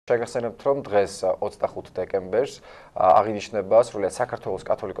შეგახსენებთ, რომ დღეს 25 დეკემბერს აღინიშნება სრულიად საქართველოს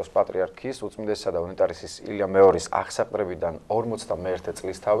კათოლიკოს პატრიარქის უწმინდესისა და უნიტარისის ილია მეორის აღსაყდრებიდან 51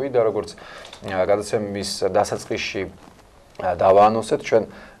 წლისთავი და როგორც გადაცემის დასაწყისში დავაანონსეთ, ჩვენ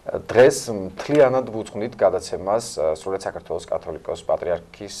დღეს მთლიანად ვუძღვნით გადაცემას სრულიად საქართველოს კათოლიკოს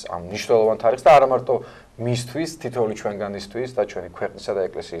პატრიარქის ამ მნიშვნელოვან თარიღს და არა მარტო მისთვის, თითოეული ჩვენგანისთვის და ჩვენი ქვეყნისა და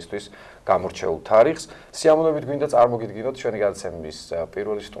ეკლესიისთვის გამორჩეულ თარიღს. სიამოვნებით გვინდა წარმოგიდგინოთ ჩვენი გადაცემის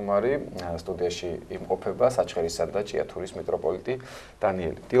პირველი სტუმარი, სტუდიაში იმყოფება საჩხერისა და ჭიათურის მიტროპოლიტი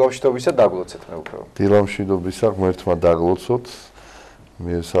დანიელი. დილამშვიდობისა დაგლოცეთ მეუფე. დილამშვიდობისა ღმერთმა დაგლოცოთ.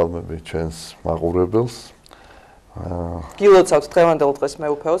 მიესალმები ჩვენს მაყურებელს. გილოცავთ დღევანდელ დღეს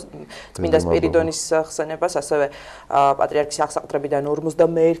მეუფეოს წმინდა სპირიდონის ხსენებას, ასევე პატრიარქის აღსაყდრებიდან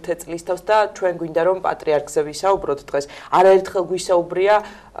 51 წლისთავს და ჩვენ გვინდა რომ პატრიარქზე ვისაუბროთ დღეს. არაერთხელ გვისაუბრია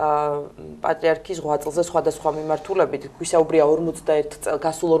პატრიარქის ღვაწლზე სხვადასხვა მიმართულებით, გვისაუბრია 41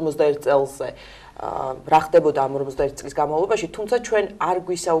 გასულ 41 წელზე. რა ხდებოდა ამ 41 წლის განმავლობაში, თუმცა ჩვენ არ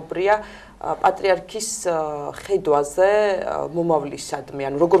გვისაუბრია პატრიარქის ხედვაზე მომავლისადმი,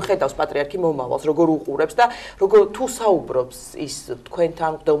 ანუ როგორ ხედავს პატრიარქი მომავალს, როგორ უყურებს და როგორ თუ საუბრობს ის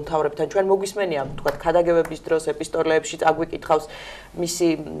თქვენთან, მღვდელმთავრებთან, ჩვენ მოგვისმენია, თქვათ, ქადაგებების დროს ეპისტოლეებში წაგვიკითხავს მისი,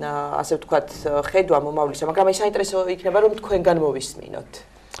 ასე ვთქვათ, ხედვა მომავლისა, მაგრამ აი საინტერესო იქნება, რომ თქვენგან მოვისმინოთ.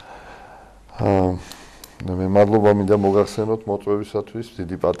 მე მადლობა მინდა მოგახსენოთ მოწვევისათვის,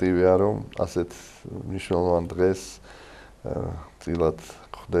 დიდი პატივია, რომ ასეთ მნიშვნელოვან დღეს წილად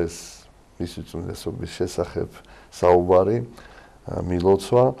ხდეს მისი უწმინდესობის შესახებ საუბარი,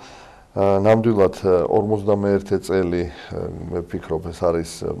 მილოცვა. ნამდვილად 51 წელი მე ვფიქრობ ეს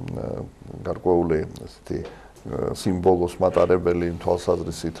არის გარკვეული ესეთი სიმბოლოს მატარებელი იმ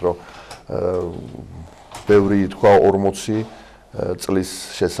თვალსაზრისით, რომ ბევრი ითქვა 40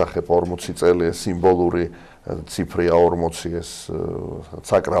 წლის შესახებ 40 წელი ეს სიმბოლური ციფრია 40 ეს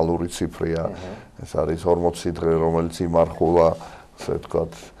საკრალური ციფრია ეს არის 40 დღე რომელიც იმარხულა ასე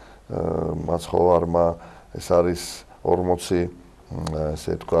ვთქვათ მაცხოვარმა ეს არის 40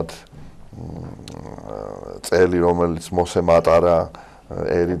 ასე ვთქვათ წელი რომელიც მოსემ ატარა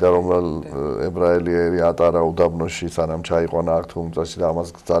ერი და რომელ ებრაელი ერი ატარა უდაბნოში სანამ ჩაიყვანა აქ თუმცაში და ამას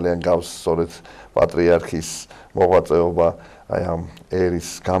ძალიან გავს სწორედ პატრიარქის მოღვაწეობა აი ამ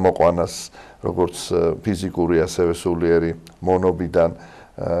ერის გამოყვანას როგორც ფიზიკური ასევე სულიერი მონობიდან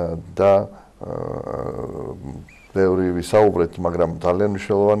და ბევრი ვისაუბრეთ, მაგრამ ძალიან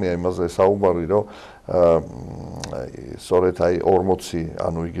მნიშვნელოვანია იმაზე საუბარი, რომ სწორედ აი 40,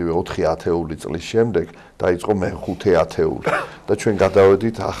 ანუ იგივე 4 ათეული წლის შემდეგ დაიწყო მე-5 ათეული და ჩვენ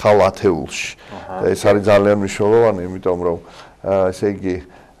გადავედით ახალ ათეულში. და ეს არის ძალიან მნიშვნელოვანი, იმიტომ რომ ესე იგი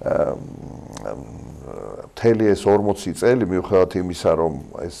მთელი ეს 40 წელი მიუხედავად იმისა, რომ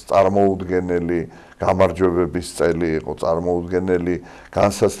ეს წარმოუდგენელი გამარჯვებების წელი იყო, წარმოუდგენელი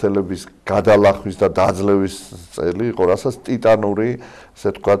განსაცდელების გადალახვის და დაძლევის წელი იყო, რასაც ტიტანური, ასე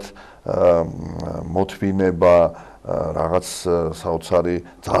ვთქვათ, მოთმინება, რაღაც საოცარი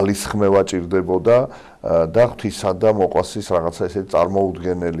ძალისხმევა ჭირდებოდა და ღვთისა და მოყვასის რაღაცა ესეთი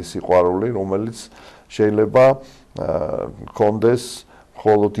წარმოუდგენელი სიყვარული, რომელიც შეიძლება ჰქონდეს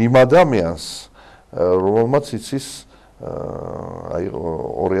მხოლოდ იმ ადამიანს, რომელმაც იცის აი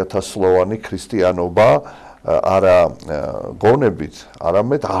 2000-სლოვანი ქრისტიანობა არა გონებით,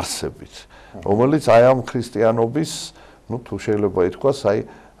 არამედ არსებით, რომელიც აი ამ ქრისტიანობის, ну, თუ შეიძლება ითქვას, აი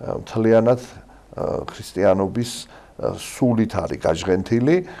მთლიანად ქრისტიანობის სულით არის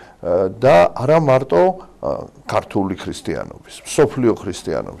გაჟღენთილი და არა მარტო ქართული ქრისტიანობის, მსოფლიო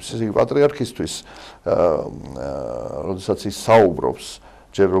ქრისტიანობის. ესე იგი პატრიარქისთვის, როდესაც ის საუბრობს,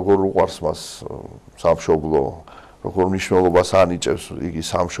 ჯერ როგორ უყვარს მას სამშობლო, როგორ მნიშვნელობას ანიჭებს იგი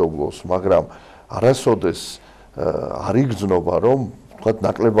სამშობლოს, მაგრამ არასოდეს არ იგრძნობა, რომ თქვათ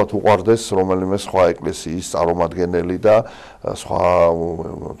ნაკლებად უყვარდეს რომელიმე სხვა ეკლესიის წარმომადგენელი და სხვა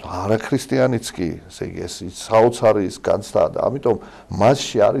არაქრისტიანიც კი, ესე იგი ეს საოცარი ის განცდა და ამიტომ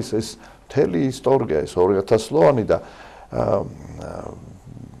მასში არის ეს მთელი ისტორია, ეს 2000-სლოვანი და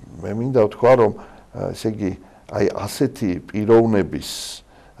მე მინდა ვთქვა, რომ ესე იგი აი ასეთი პიროვნების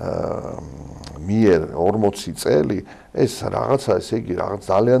მიერ 40 წელი ეს რაღაცა ესე იგი რაღაც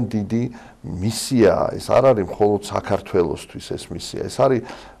ძალიან დიდი მისიაა, ეს არ არის მხოლოდ საქართველოსთვის ეს მისია, ეს არის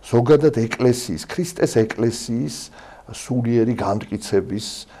ზოგადად ეკლესიის, ქრისტეს ეკლესიის სულიერი განმტკიცების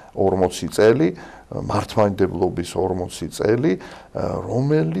 40 წელი, მართლმადიდებლობის 40 წელი,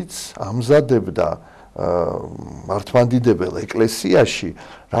 რომელიც ამზადებდა მართლმადიდებელ ეკლესიაში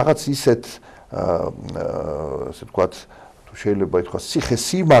რაღაც ისეთ ასე ვთქვათ შეიძლება ითქვას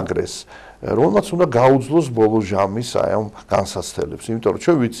ციხე-სიმაგრეს, რომელმაც უნდა გაუძლოს ბოლო ჟამის აი ამ განსაცდელებს, იმიტომ რომ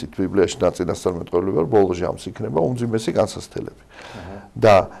ჩვენ ვიცით ბიბლიაში ნაწინასწარმეტყველება, რომ ბოლო ჟამს იქნება უმძიმესი განსაცდელები.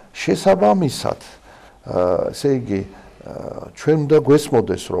 და შესაბამისად ესე იგი ჩვენ უნდა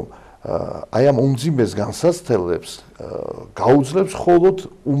გვესმოდეს რომ აი ამ უმძიმეს განსაცდელებს გაუძლებს მხოლოდ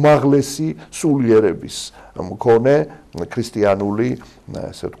უმაღლესი სულიერების მქონე ქრისტიანული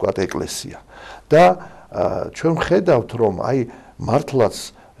ესე ვთქვათ ეკლესია და ჩვენ ხედავთ რომ აი მართლაც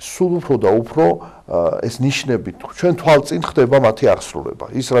სულ უფრო და უფრო ეს ნიშნები ჩვენ თვალწინ ხდება მათი აღსრულება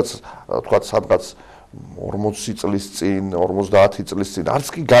ის რაც ვთქვათ სადღაც 40 წლის წინ 50 წლის წინ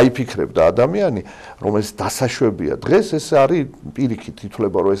არც კი გაიფიქრებდა ადამიანი რომ ეს დასაშვებია დღეს ეს არის პირიქით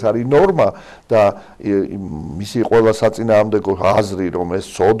ითვლება რომ ეს არის ნორმა და მისი ყველა საწინააღმდეგო აზრი რომ ეს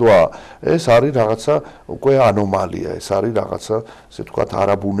ცოდვა ეს არის რაღაცა უკვე ანომალია ეს არის რაღაცა ესე ვთქვათ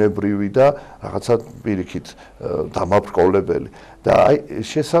არაბუნებრივი და რაღაცა პირიქით დამაბრკოლებელი და აი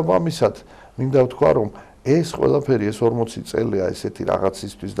შესაბამისად მინდა ვთქვა რომ ეს ყველაფერი ეს 40 წელია ესეთი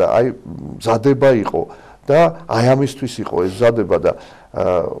რაღაცისთვის და აი მზადება იყო და აი ამისთვის იყო ეს მზადება და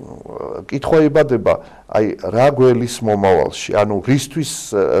კითხვა იბადება აი რა გველის მომავალში ანუ რისთვის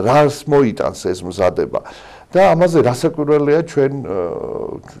რას მოიტანს ეს მზადება და ამაზე რასაკვირველია ჩვენ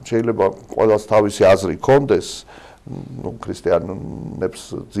შეიძლება ყველას თავისი აზრი ჰქონდეს ну ქრისტიანებს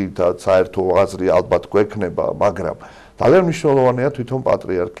ძირითადად საერთო აზრი ალბათ გვექნება მაგრამ ძალიან მნიშვნელოვანია თვითონ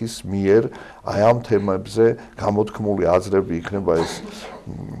პატრიარქის მიერ აი ამ თემებზე გამოთქმული აზრები იქნება ეს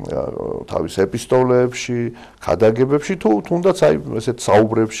თავის ეპისტოლეებში, ქადაგებებში თუ თუნდაც აი ესეთ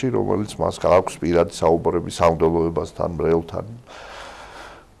საუბრებში, რომელიც მას აქვს პირადი საუბრები სამღვდელოებასთან, მრევლთან.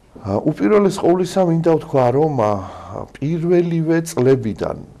 უპირველეს ყოვლისა მინდა ვთქვა, რომ პირველივე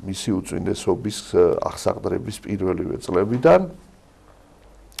წლებიდან, მისი უწმინდესობის აღსაყდრების პირველივე წლებიდან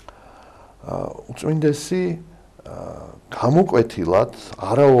უწმინდესი გამოკვეთილად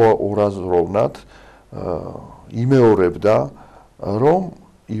არაორაზროვნად იმეორებდა რომ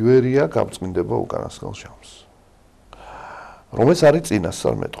ივერია გამწმინდება უკანასკნელ ჟამს რომ ეს არის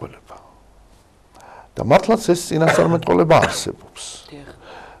წინასწარმეტყველება და მართლაც ეს წინასწარმეტყველება არსებობს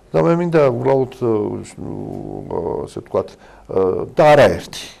და მე მინდა უბრალოდ ასე ვთქვათ და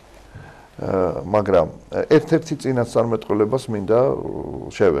არაერთი მაგრამ ერთ-ერთი წინასწარმეტყველებას მინდა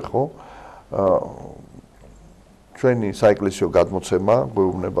შევეხო ჩვენი საეკლესიო გადმოცემა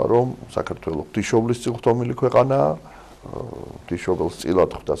გვეუბნება რომ საქართველოს ღვთისმშობლის წილხდომილი ქვეყანაა ღვთისმშობელს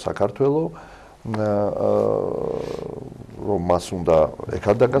წილად ხვდა საქართველო რომ მას უნდა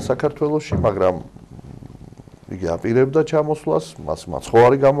ეკადაგა საქართველოში მაგრამ იგი აპირებდა ჩამოსვლას მას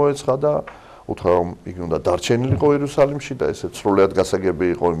მაცხოვარი გამოეცხადა უთხრა რომ იგი უნდა დარჩენილიყო იერუსალიმში და ესე სრულად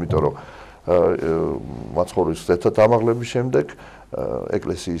გასაგები იყო იმიტომ რომ მაცხოვრის ზეთა დამაღლების შემდეგ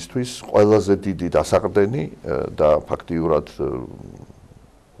ეკლესიისთვის ყველაზე დიდი დასაყრდენი და ფაქტიურად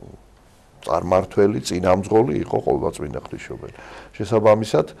წარმართველი წინამძღოლი იყო ყოვლადწმინდა ღვთისმშობელი.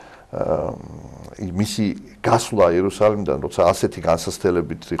 შესაბამისად მისი გასვლა იერუსალიმიდან როცა ასეთი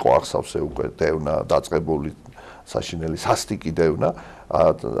განსაცდელებით იყო ახსავსე უკვე დევნა დაწყებული საშინელი სასტიკი დევნა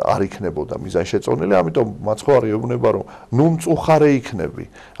არ იქნებოდა მიზანშეწონილი, ამიტომ მაცხოვარი ეუბნება რომ ნუ მწუხარე იქნები,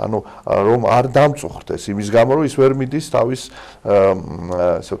 ანუ რომ არ დამწუხდეს იმის გამო რომ ის ვერ მიდის თავის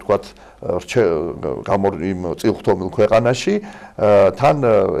ასე ვთქვათ იმ წილხდომილ ქვეყანაში, თან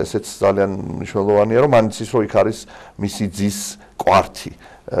ესეც ძალიან მნიშვნელოვანია რომ მან იცის რომ იქ არის მისი ძის კვართი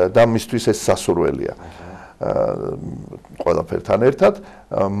და მისთვის ეს სასურველია. ყველაფერთან ერთად,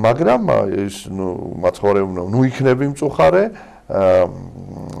 მაგრამ ის მაცხოვარი ნუ იქნები მწუხარე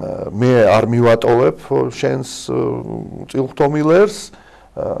მე არ მივატოვებ შენს წილხდომილერს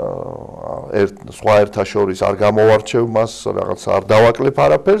სხვა ერთა შორის არ გამოვარჩევ მას რაღაც არ დავაკლებ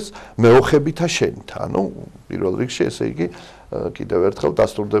არაფერს მეოხებითა შენით ანუ პირველ რიგში ესე იგი კიდევ ერთხელ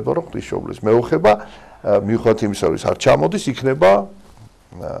დასტურდება რომ ღვთისმშობლის მეოხება მიუხედავად იმისა რომ არ ჩამოდის იქნება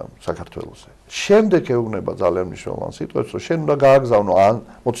საქართველოსზე შემდეგ ეუბნება ძალიან მნიშვნელოვან სიტყვებს რომ შენ უნდა გააგზავნო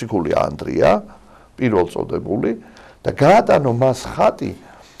მოციქული ანდრია პირველ წოდებული და გაატანო მას ხატი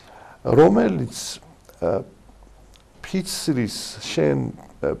რომელიც ფიცრის შენ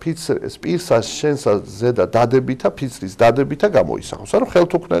ფიცრის პირსას შენსა ზედა დადებითა ფიცრის დადებითა გამოისახოს ანუ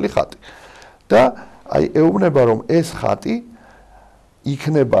ხელთუქმნელი ხატი და აი ეუბნება რომ ეს ხატი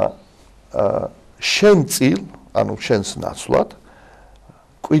იქნება შენ წილ ანუ შენს ნაცვლად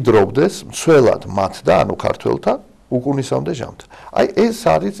კვიდრობდეს მცველად მათ და ანუ ქართველთა უკუნისამდე ჟამთ. აი ეს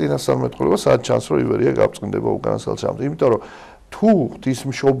არის წინასწარმეტყველება, სადაც ჩანს რომ ივერია გამწმინდება უკანასკნელ ჟამთ. იმიტომ რომ თუ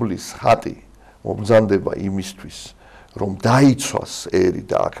ღვთისმშობლის ხატი მომბრძანდება იმისთვის, რომ დაიცვას ერი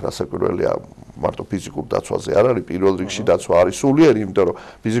და აქ რასაკვირველია მარტო ფიზიკურ დაცვაზე არ არის, პირველ რიგში დაცვა არის სულიერი, იმიტომ რომ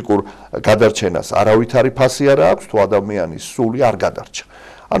ფიზიკურ გადარჩენას არავითარი ფასი არ აქვს, თუ ადამიანის სული არ გადარჩა.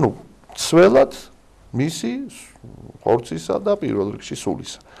 ანუ ცველად მისი ხორცისა და პირველ რიგში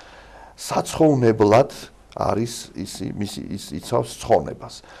სულისა. საცხოვნებლად არის ის იცავს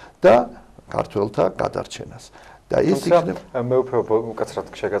ცხონებას და ქართველთა გადარჩენას. და ეს იქნება მეუფე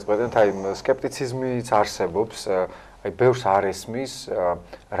უკაცრად შეგაწყვეტეთ, აი სკეპტიციზმიც არსებობს, აი ბევრს არ ესმის,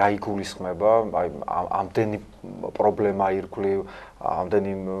 რა იგულისხმება, აი ამდენი პრობლემა ირგვლივ,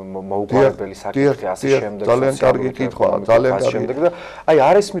 ამდენი მოუგვარებელი საკითხი ასე შემდეგ. ძალიან კარგი კითხვაა, ძალიან კარგი. და აი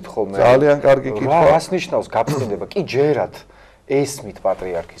არ ესმით ხოლმე. ძალიან კარგი კითხვა. რას ნიშნავს გაფრთხილება? კი ჯერათ ესმით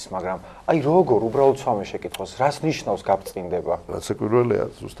პატრიარქის, მაგრამ აი როგორ უბრალოდ swame შეკითხვას, რას ნიშნავს გაფრთხილება? რაც პირველია,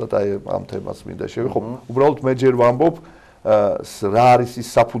 ზუსტად აი ამ თემას მინდა შევიხო. უბრალოდ მე ჯერ ვამბობ რა არის ის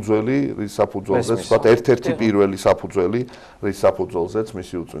საფუძველი, რის საფუძველზეც, ვთქვათ, ერთ-ერთი პირველი საფუძველი, რის საფუძველზეც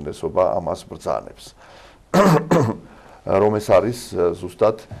მისი უწმინდესობა ამას ბრძანებს. რომ ეს არის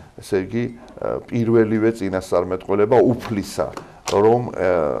ზუსტად, ესე იგი, პირველივე წინასწარმეტყველება უფლისა, რომ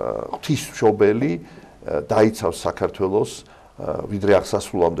ღვთისმშობელი დაიცავს საქართველოს ვიდრე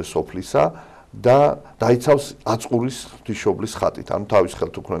აღსასრულამდე სოფლისა და დაიცავს აწყურის ღვთისმშობლის ხატით, ანუ თავის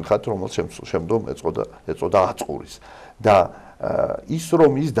ხელთუქმნელი ხატით, რომელიც შემდგომ ეწოდა აწყურის. და ის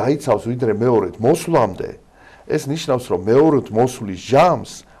რომ ის დაიცავს ვიდრე მეორედ მოსვლამდე, ეს ნიშნავს, რომ მეორედ მოსვლის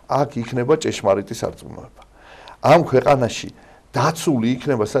ჟამს აქ იქნება ჭეშმარიტი სარწმუნოება. ამ ქვეყანაში დაცული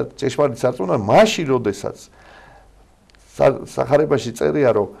იქნება ჭეშმარიტი სარწმუნოება მაშინ, როდესაც სახარებაში წერია,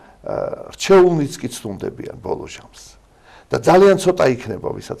 რომ რჩეულნიც კი ცდუნდებიან ბოლო ჟამს. და ძალიან ცოტა იქნება,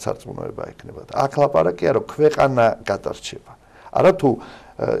 ვისაც სარწმუნოება იქნება. და აქ ლაპარაკია, რომ ქვეყანა გადარჩება. არა თუ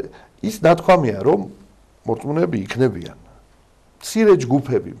ის ნათქვამია, რომ მორწმუნეები იქნებიან. მცირე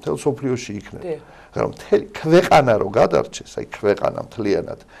ჯგუფები მთელ სოფლიოში იქნება. მაგრამ მთელი ქვეყანა რო გადარჩეს, აი ქვეყანა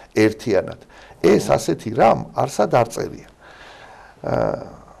მთლიანად, ერთიანად, ეს ასეთი რამ არსად არ წერია.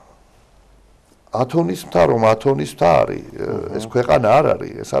 ათონის მთა რომ ათონის მთა არის, ეს ქვეყანა არ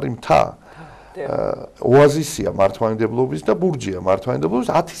არის, ეს არის მთა. ოაზისია მართლმადიდებლობის და ბურჯია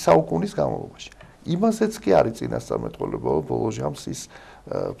მართლმადიდებლობის 10 საუკუნის განმავლობაში. იმასეც კი არის წინასწარმეტყველება ბოლო ჟამს ის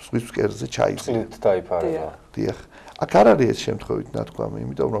ზღვის ფსკერზე ჩაიძინა. წლით დაიფარება. დიახ. აქ არ არის ეს შემთხვევით ნათქვამი,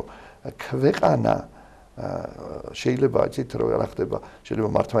 იმიტომ რომ ქვეყანა შეიძლება იცით რა ხდება, შეიძლება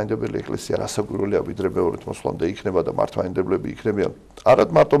მართლმადიდებელი ეკლესია რასაკვირველია ვიდრე მეორედ მოსვლამდე იქნება და მართლმადიდებლები იქნებიან. არა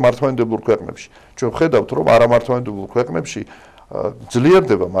მარტო მართლმადიდებლურ ქვეყნებში. ჩვენ ვხედავთ რომ არამართლმადიდებლურ ქვეყნებში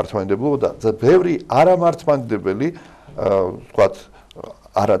ძლიერდება მართლმადიდებლობა და ბევრი არამართლმადიდებელი, ვთქვათ,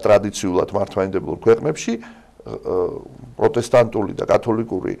 არატრადიციულად მართლმადიდებლურ ქვეყნებში პროტესტანტული და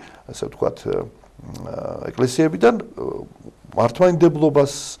კათოლიკური, ასე ვთქვათ, ეკლესიებიდან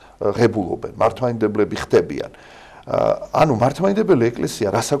მართლმადიდებლობას ღებულობენ, მართლმადიდებლები ხდებიან. ანუ მართლმადიდებელი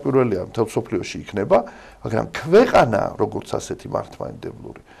ეკლესია რასაკვირველია მთელ სოფლიოში იქნება, მაგრამ ქვეყანა როგორც ასეთი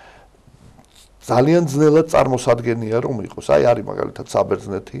მართლმადიდებლური ძალიან ძნელად წარმოსადგენია რომ იყოს. აი არის მაგალითად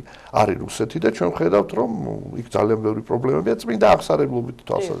საბერძნეთი, არის რუსეთი და ჩვენ ვხედავთ რომ იქ ძალიან ბევრი პრობლემებია წმინდა აღსარებლობით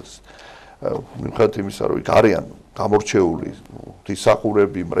თვალსაზრისით. მიუხედავად იმისა რომ იქ არიან გამორჩეული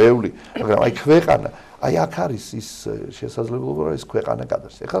ღვთისმსახურები, მრევლი, მაგრამ აი ქვეყანა, აი აქ არის ის შესაძლებლობა რომ ეს ქვეყანა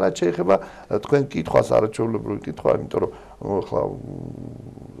გადარჩეს. ეხლა რაც შეეხება თქვენ კითხვას, არაჩვეულებრივი კითხვა, იმიტომ რომ ახლა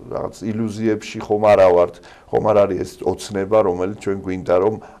რაღაც ილუზიებში ხომ არა ვართ, ხომ არ არის ეს ოცნება, რომელიც ჩვენ გვინდა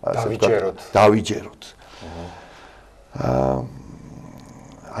რომ ასე ვთქვათ, დავიჯეროთ.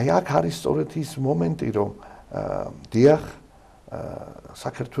 აი აქ არის სწორედ ის მომენტი, რომ დიახ,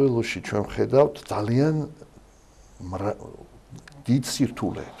 საქართველოში ჩვენ ვხედავთ ძალიან დიდ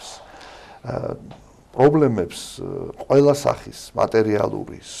სირთულეებს. პრობლემებს ყველა სახის,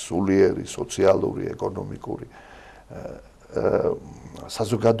 მატერიალური, სულიერი, სოციალური, ეკონომიკური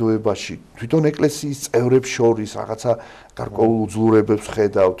საზოგადოებაში, თვითონ ეკლესიის წევრებს შორის რაღაცა გარკვეულ უძლურებებს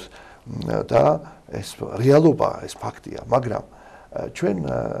ხედავთ და ეს რეალობაა, ეს ფაქტია, მაგრამ ჩვენ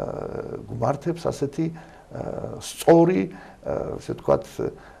გვმართებს ასეთი სწორი, ასე ვთქვათ,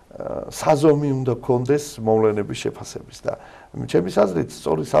 საზომი უნდა გქონდეს მოვლენების შეფასების და ჩემი აზრით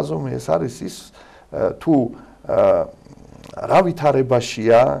სწორი საზომი ეს არის ის თუ რა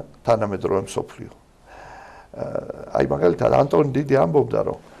ვითარებაშია თანამედროვე მსოფლიო. აი მაგალითად ანტონი დიდი ამბობდა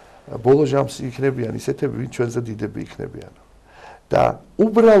რომ ბოლო ჟამს იქნებიან ისეთები ვინც ჩვენზე დიდები იქნებიან. და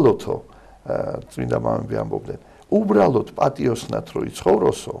უბრალოდო წმინდა მამები ამბობდნენ უბრალოდ პატიოსნად რო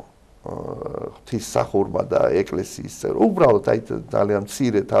იცხოვროსო ღვთისმსახურმა და ეკლესიის წევრ უბრალოდ აი ძალიან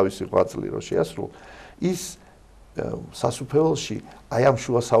მცირე თავისი ღვაწლი რო შეასრულო ის სასუფეველში აი ამ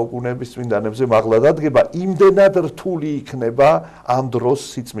შუა საუკუნეების წმინდანებზე მაღლა დადგება იმდენად რთული იქნება ამ დროს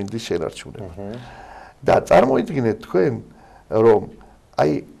სიწმინდის შენარჩუნება. და წარმოიდგინეთ თქვენ რომ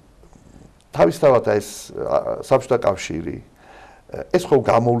აი თავისთავად ეს საბჭოთა კავშირი ეს ხო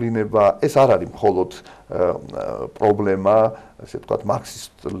გამოვლინება, ეს არ არის მხოლოდ პრობლემა, ასე ვთქვათ,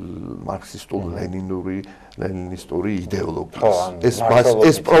 მარქსისტულ ლენინისტური იდეოლოგიის.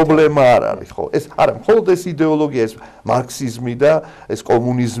 ეს პრობლემა არ არის, ხო? ეს არა, მხოლოდ ეს იდეოლოგია, ეს მარქსიზმი და ეს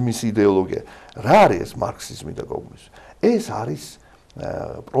კომუნიზმის იდეოლოგია. რა არის ეს მარქსიზმი და კომუნიზმი? ეს არის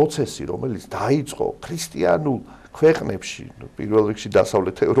პროცესი, რომელიც დაიწყო ქრისტიანულ ქვეყნებში, პირველ რიგში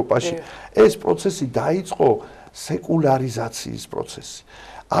დასავლეთ ევროპაში. ეს პროცესი დაიწყო სეკულარიზაციის პროცესი.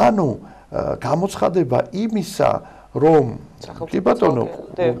 ანუ გამოცხადება იმისა, რომ კი ბატონო,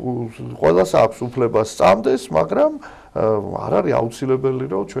 ყველას აქვს უფლება სწამდეს, მაგრამ არ არის აუცილებელი,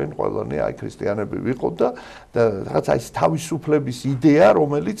 რომ ჩვენ ყველანი აი ქრისტიანები ვიყოთ და რაღაც აი თავისუფლების იდეა,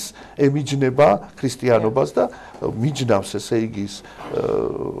 რომელიც ემიჯნება ქრისტიანობას და მიჯნავს, ესე იგი,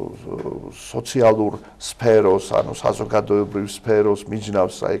 სოციალურ სფეროს, ანუ საზოგადოებრივ სფეროს,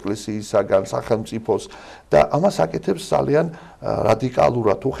 მიჯნავს ეკლესიისაგან, სახელმწიფოს და ამას აკეთებს ძალიან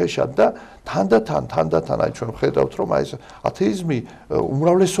რადიკალურად, უხეშად და თანდათან აი ჩვენ ვხედავთ, რომ აი ეს ათეიზმი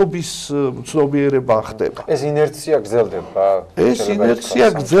უმრავლესობის ცნობიერება ხდება. ეს ინერცია გრძელდება. ეს ინერცია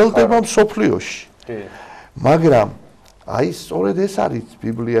გრძელდება მსოფლიოში. მაგრამ აი სწორედ ეს არის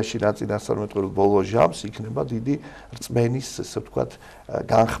ბიბლიაში ნაწინასწარმეტყველი ბოლო ჟამს იქნება დიდი რწმენის, ესე ვთქვათ,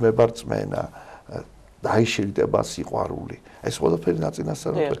 განხმება რწმენა, დაიშილდება სიყვარული. ეს ყველაფერი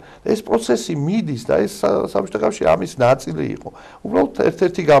ნაწინასწარმეტყველი. ეს პროცესი მიდის და ეს საბჭოთა კავშირი ამის ნაწილი იყო. უბრალოდ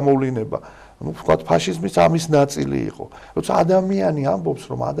ერთ-ერთი გამოვლინება, ну, ვთქვათ, ფაშიზმის ამის ნაწილი იყო. როცა ადამიანი ამბობს,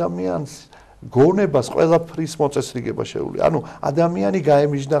 რომ ადამიანს გონებას ყველაფრის მოწესრიგება შეუძლია. ანუ ადამიანი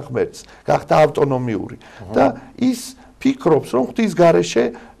გაემიჯნა ღმერთს, გახდა ავტონომიური და ის ფიქრობს, რომ ღვთის გარეშე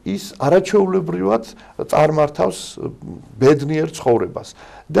ის არაჩვეულებრივად წარმართავს ბედნიერ ცხოვრებას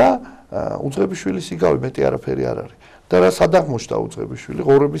და უძღებიშვილის იგავი მეტი არაფერი არ არის. და რა სადაღმოჩნდა უძღებიშვილი,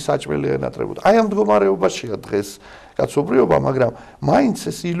 ღორების საჭმელი ენატრებოდა. აი ამ მდგომარეობაშია დღეს კაცობრიობა, მაგრამ მაინც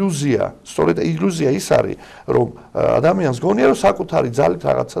ეს ილუზია, სწორედ ილუზია ის არის, რომ ადამიანს გონია, რომ საკუთარი ძალით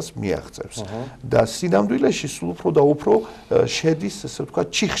რაღაცას მიაღწევს და სინამდვილეში სულ უფრო და უფრო შედის, ესე ვთქვათ,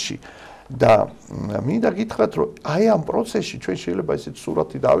 ჩიხში. და მინდა გითხრათ, რომ აი ამ პროცესში ჩვენ შეიძლება ისეთ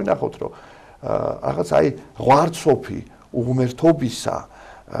სურათი დავინახოთ, რომ რაღაც აი ღვარცოფი უღმერთობისა,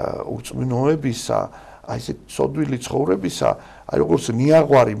 ურწმუნოებისა, აი ესეთ სოდვილი ცხოვრებისა, აი როგორც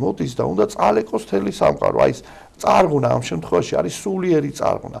ნიაღვარი მოდის და უნდა წალეკოს თელი სამყარო. აი ეს წარღვნა ამ შემთხვევაში არის სულიერი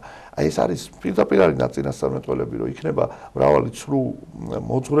წარღვნა. აი ეს არის პირდაპირ არის ნაწინასწარმეტყველები, რომ იქნება მრავალი ცრუ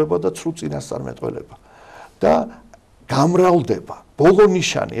მოძღვრება და ცრუ წინასწარმეტყველება. და გამრავლდება. ბოლო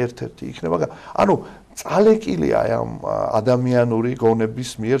ნიშანი ერთ-ერთი იქნება. ანუ წალეკილია აი ამ ადამიანური გონების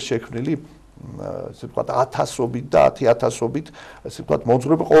მიერ შექმნილი ესე ვთქვათ 1000-ობით და 10000-ობით ესე ვთქვათ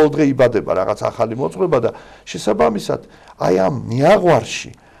მოძღვრება ყოველდღე იბადება რაღაც ახალი მოძღვრება და შესაბამისად აი ამ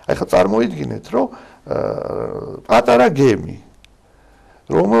ნიაღვარში აი ხა წარმოიდგინეთ რომ პატარა გემი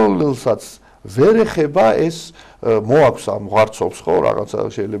რომელსაც ვერ ეხება ეს მოაქვს ამ ღვარცობს ხო რაღაცა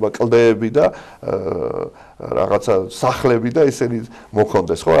შეიძლება კლდეები და რაღაცა სახლები და ესენი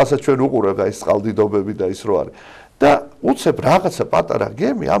მოქონდეს ხო რასაც ჩვენ უყურებთ აი ეს წყალდიდობები და ის რო არის და უცებ რაღაცა პატარა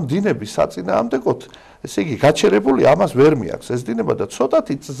გემი ამ დინების საწინააღმდეგოდ ესე იგი გაჩერებული ამას ვერ მიაქვს ეს დინება და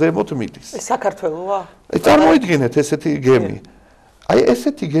ცოტათი ზემოთ მიდის ეს საქართველოა წარმოიდგინეთ ესეთი გემი აი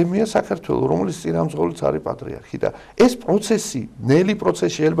ესეთი გემია საქართველო რომელიც წინამძღოლიც არის პატრიარქი და ეს პროცესი ნელი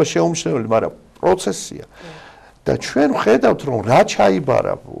პროცესი შეიძლება შეუმჩნეველი მაგრამ პროცესია და ჩვენ ვხედავთ რომ რა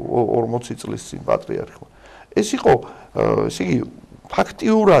ჩაიბარა 40 წლის წინ პატრიარქმა ეს იყო ესე იგი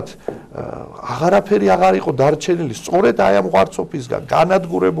ფაქტიურად აღარაფერი აღარ იყო დარჩენილი სწორედ აი ამ ღვარცოფისგან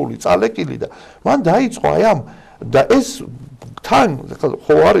განადგურებული წალეკილი და მან დაიწყო აი ამ და ეს თან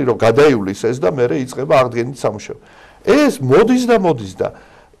ხო არის რომ გადაივლის ეს და მერე იწყება აღდგენით სამუშაო ეს მოდის და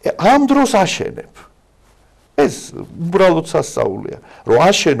ამ დროს აშენებ ეს უბრალოდ სასწაულია რომ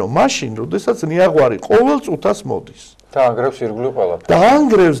აშენო მაშინ როდესაც ნიაღვარი ყოველ წუთას მოდის და ანგრევს ირგვლივ ყველაფერს და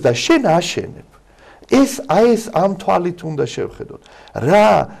ანგრევს და შენ აშენებ ეს ამ თვალით უნდა შევხედოთ რა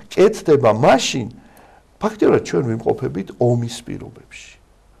კეთდება მაშინ ფაქტიურად ჩვენ ვიმყოფებით ომის პირობებში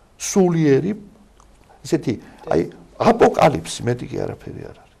სულიერი ესეთი აი აპოკალიფსი მეტი კი არაფერი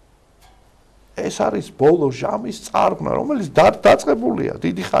არ არის ეს არის ბოლო ჟამის წარღვნა რომელიც დაწყებულია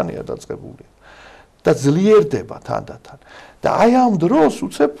დიდი ხანია დაწყებულია და ძლიერდება თანდათან და აი ამ დროს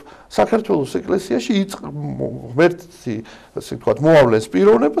უცებ საქართველოს ეკლესიაში ღმერთი ასე ვთქვათ მოავლენს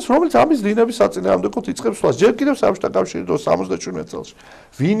პიროვნებას რომელიც ამის დინების საწინააღმდეგოდ იწყებს სვლას ჯერ კიდევ საბჭოთა კავშირი 77 წელს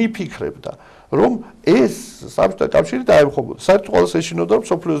ვინ იფიქრებდა რომ ეს საბჭოთა კავშირი დაემხობოდა საერთოდ ყველას ეშინოდა რომ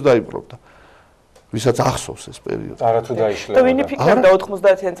სოფლიოს დაიპყრობდა ვისაც ახსოვს ეს პერიოდი. არათუ დაიშლება. და ვინი ფიქრობდა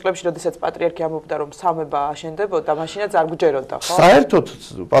 90-იან წლებში, როდესაც პატრიარქი ამბობდა, რომ სამება აშენდებოდა, მაშინაც არ გუჯეროდა, ხო? საერთოდ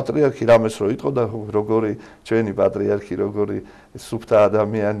პატრიარქი რამეს რო იტყო და როგორი ჩვენი პატრიარქი, როგორი სუფთა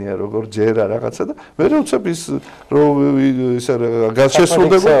ადამიანია, როგორ ჯერა რაღაცა და მე უცებ ის რო ისე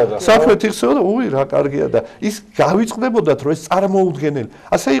გასშესრულდება, საქმეთ იხსენოდა, უი რა კარგია და ის გავიწყდებოდათ, რომ ეს წარმოუდგენელი.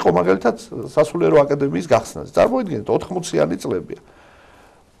 ასე იყო მაგალითად სასულიერო აკადემიის გახსნას. წარმოიდგინეთ 80-იანი წლებია.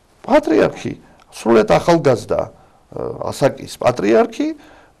 პატრიარქი სრულიად ახალგაზრდა ასაკის პატრიარქი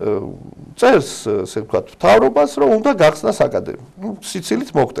წერს, ესე ვთქვათ, მთავრობას, რომ უნდა გახსნას აკადემია. ნუ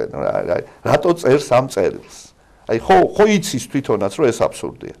სიცილით მოგტენ, რატო წერს ამ წერილს? აი ხო იცის თვითონაც, რომ ეს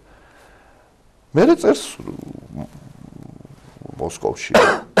აბსურდია. მერე წერს მოსკოვში.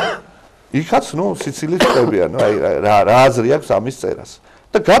 იქაც ნუ სიცილით ხდებიან, აი რა აზრი აქვს ამის წერას.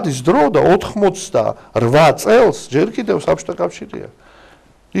 და გადის დრო და 88 წელს ჯერ კიდევ საბჭოთა კავშირია.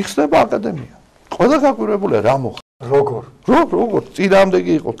 იხსნება აკადემია. ყველა გაგვირებულია რა მოხდა. როგორ?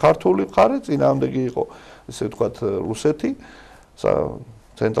 წინააღმდეგი იყო ქართული მხარე, წინააღმდეგი იყო ესე ვთქვათ რუსეთი,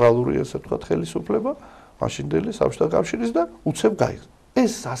 ცენტრალური ესე ვთქვათ ხელისუფლება, მაშინდელი საბჭოთა კავშირის და უცებ გაიგო.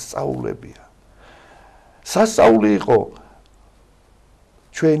 ეს სასწაულებია. სასწაული იყო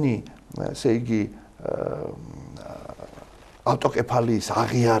ჩვენი ესე იგი ავტოკეფალიის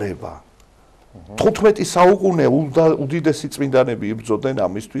აღიარება. 15 საუკუნე უდიდესი წმინდანები იბრძოდნენ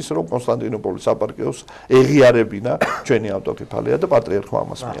ამისთვის, რომ კონსტანტინოპოლის ეპარქიას ეღიარებინა ჩვენი ავტოკეფალია და პატრიარქმა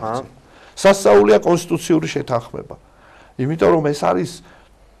ამას მიაღწია. სასწაულია კონსტიტუციური შეთანხმება. იმიტომ რომ ეს არის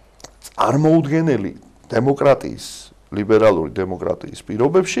წარმოუდგენელი დემოკრატიის, ლიბერალური დემოკრატიის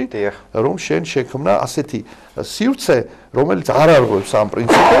პირობებში, რომ შენ შექმნა ასეთი სივრცე, რომელიც არ არღვევს ამ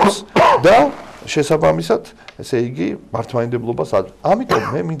პრინციპებს და შესაბამისად, ესე იგი, მართლმადიდებლობას. ამიტომ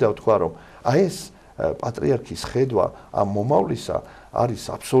მე მინდა ვთქვა, რომ აი ეს პატრიარქის ხედვა ამ მომავლისა არის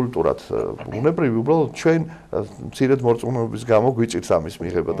აბსოლუტურად უნებრივი, უბრალოდ ჩვენ მცირედ მორწმუნეობის გამო გვიჭირს ამის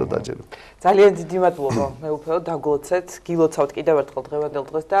მიღება და დაჯერება. ძალიან დიდი მადლობა, მეუფეო, დაგლოცეთ, გილოცავთ კიდევ ერთხელ დღევანდელ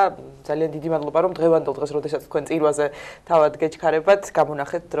დღეს და ძალიან დიდი მადლობა, რომ დღევანდელ დღეს, როდესაც თქვენ წირვაზე თავად გეჩქარებათ,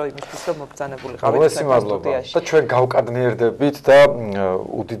 გამონახეთ დრო იმისთვის, რომ მობრძანებულიყავით სტუდიაში. და ჩვენ გავკადნიერდებით და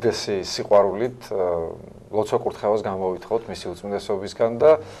უდიდესი სიყვარულით ლოცვა კურთხევას გამოვითხოვთ მისი უწმინდესობისგან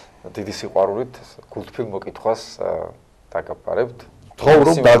და დიდი სიყვარულით გულთბილ მოკითხვას დაგაპარებთ.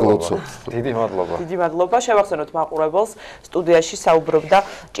 თხოვრობ დაგლოცოთ. დიდი მადლობა. დიდი მადლობა. შევახსენოთ მაყურებელს, სტუდიაში საუბრობდა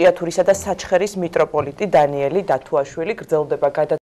ჭიათურისა და საჩხერის მიტროპოლიტი დანიელი დათუაშვილი. გრძელდება